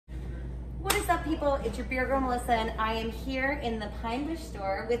up, people? It's your beer girl Melissa, and I am here in the Pine Bush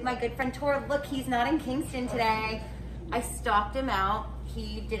store with my good friend Tor. Look, he's not in Kingston today. I stalked him out.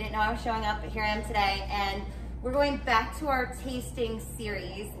 He didn't know I was showing up, but here I am today, and we're going back to our tasting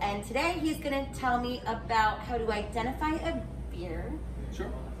series. And today he's gonna tell me about how to identify a beer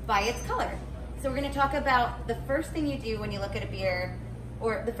by its color. So we're gonna talk about the first thing you do when you look at a beer,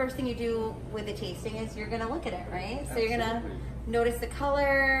 or the first thing you do with a tasting is you're gonna look at it, right? So you're gonna notice the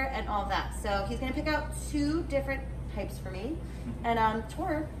color and all that. So he's gonna pick out two different types for me. And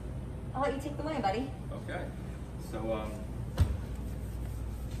Tor, I'll let you take the way, buddy. Okay. So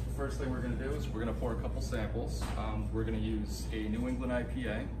first thing we're gonna do is we're gonna pour a couple samples. We're gonna use a New England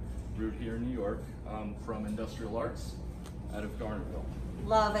IPA brewed here in New York from Industrial Arts out of Garnerville.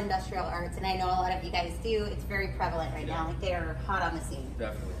 Love Industrial Arts, and I know a lot of you guys do. It's very prevalent right now. Like, they are hot on the scene.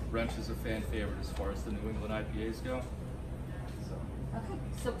 Definitely. Wrench is a fan favorite as far as the New England IPAs go. Okay,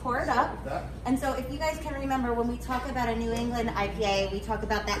 so pour it up. And so if you guys can remember, when we talk about a New England IPA, we talk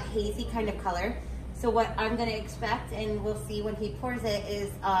about that hazy kind of color. So what I'm gonna expect, and we'll see when he pours it,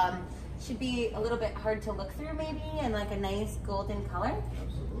 is should be a little bit hard to look through maybe, and like a nice golden color.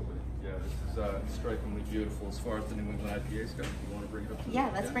 Absolutely. Yeah, this is strikingly beautiful as far as the New England IPAs go. You wanna bring it up? Yeah,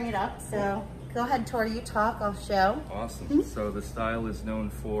 let's bring it up. So go ahead, Tor, you talk, I'll show. Awesome. So the style is known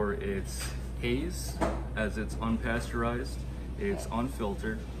for its haze, as it's unpasteurized. It's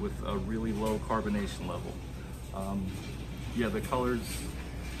unfiltered with a really low carbonation level. Yeah, the colors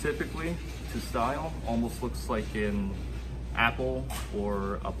typically to style almost looks like an apple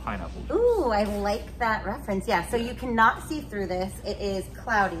or a pineapple juice. Ooh, I like that reference. Yeah, so you cannot see through this. It is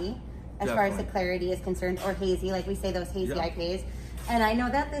cloudy as far as the clarity is concerned, or hazy, like we say those hazy IPAs. And I know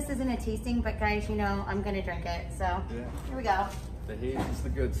that this isn't a tasting, but guys, you know, I'm gonna drink it. So here we go. The haze is the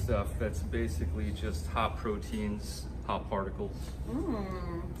good stuff. That's basically just hop proteins, hop particles.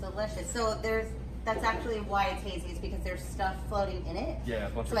 Mmm, delicious. So that's actually why it's hazy, is because there's stuff floating in it. Yeah, a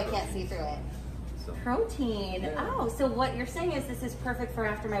bunch so of I can't see through it. So, protein. Yeah. Oh, so what you're saying is this is perfect for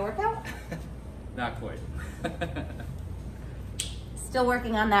after my workout? Not quite. Still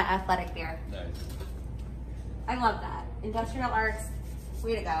working on that athletic beer. Nice. I love that. Industrial Arts,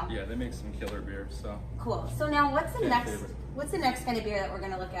 way to go. Yeah, they make some killer beers, so. Cool. So now what's the next favorite. what's the next kind of beer that we're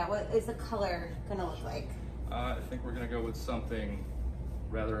gonna look at? What is the color gonna look like? I think we're gonna go with something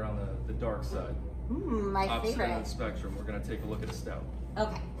rather on the dark side. My Opposite favorite. end of the spectrum. We're gonna take a look at a stout.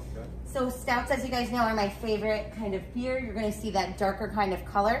 Okay. Okay. So stouts, as you guys know, are my favorite kind of beer. You're gonna see that darker kind of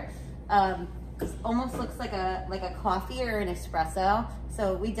color. It almost looks like a coffee or an espresso.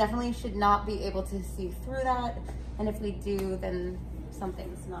 So we definitely should not be able to see through that. And if we do, then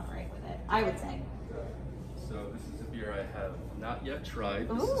something's not right with it, I would say. So this is a beer I have not yet tried.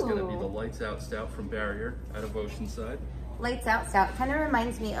 This is gonna be the Lights Out Stout from Barrier out of Oceanside. Lights Out Stout kind of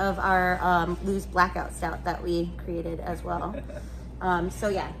reminds me of our Lou's Blackout Stout that we created as well. So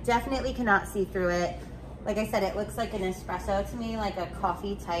yeah, definitely cannot see through it. Like I said, it looks like an espresso to me, like a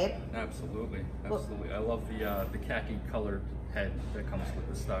coffee type. Absolutely, absolutely. I love the khaki colored head that comes with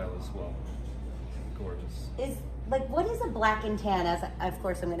the style as well. Gorgeous. What is a black and tan? As of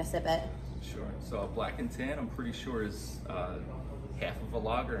course I'm gonna sip it. Sure. So a black and tan, I'm pretty sure is half of a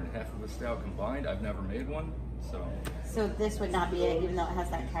lager and half of a stout combined. I've never made one, so. So this would not be it, even though it has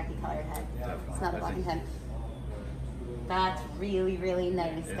that khaki colored head. Definitely. It's not a black and tan. That's really, really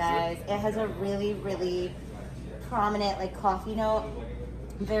nice, guys. It has a really, really prominent like coffee note.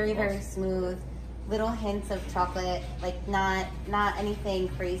 Very, very smooth. Little hints of chocolate, like not anything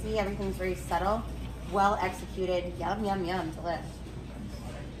crazy. Everything's very subtle, well executed. Yum, yum, yum, delish.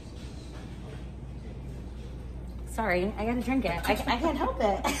 Sorry, I gotta drink it. I can't help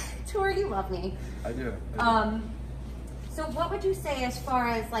it. Tor, you love me. I do. So what would you say as far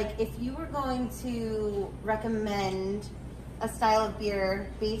as like if you were going to recommend a style of beer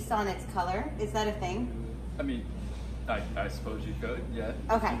based on its color? Is that a thing? I mean, I suppose you could, yeah.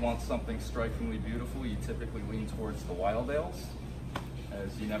 Okay. If you want something strikingly beautiful, you typically lean towards the wild ales,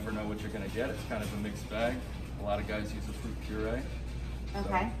 as you never know what you're going to get. It's kind of a mixed bag. A lot of guys use a fruit puree.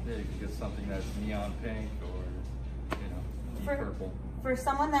 Okay. So, yeah, you can get something that's neon pink or, you know, deep purple. For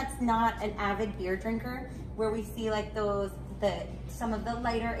someone that's not an avid beer drinker, where we see like some of the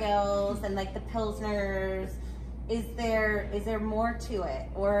lighter ales and like the pilsners, is there more to it,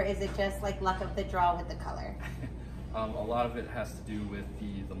 or is it just like luck of the draw with the color? A lot of it has to do with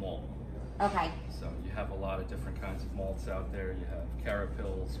the malt. Okay. So you have a lot of different kinds of malts out there. You have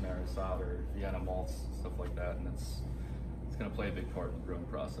Carapils, Maris Otter, Vienna malts, stuff like that, and it's going to play a big part in the brewing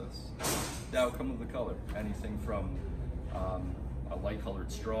process. The outcome of the color, anything from a light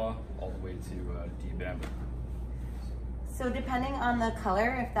colored straw all the way to deep amber. So depending on the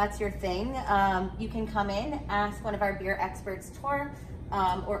color, if that's your thing, you can come in, ask one of our beer experts, Tor,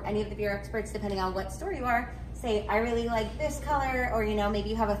 or any of the beer experts, depending on what store you are, say, I really like this color, or maybe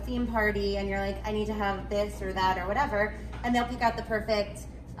you have a theme party and you're like, I need to have this or that or whatever, and they'll pick out the perfect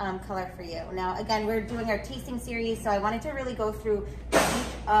color for you. Now, again, we're doing our tasting series, so I wanted to really go through each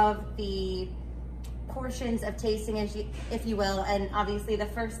of the portions of tasting, if you will, and obviously the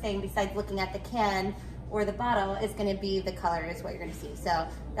first thing, besides looking at the can or the bottle, is going to be the color, is what you're going to see. So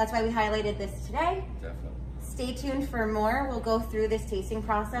that's why we highlighted this today. Definitely. Stay tuned for more. We'll go through this tasting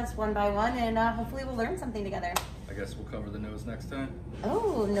process one by one, and hopefully we'll learn something together. I guess we'll cover the nose next time.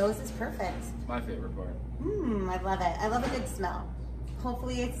 Oh, nose is perfect. It's my favorite part. I love it. I love a good smell.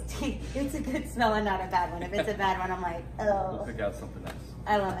 Hopefully it's a good smell and not a bad one. If it's a bad one, I'm like, oh. We'll pick out something else.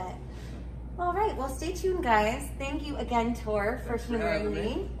 I love it. All right, well, stay tuned, guys. Thank you again, Tor, for humoring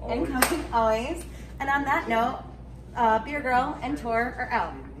me and coming always. And on that note, Beer Girl and Tor are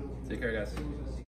out. Take care, guys.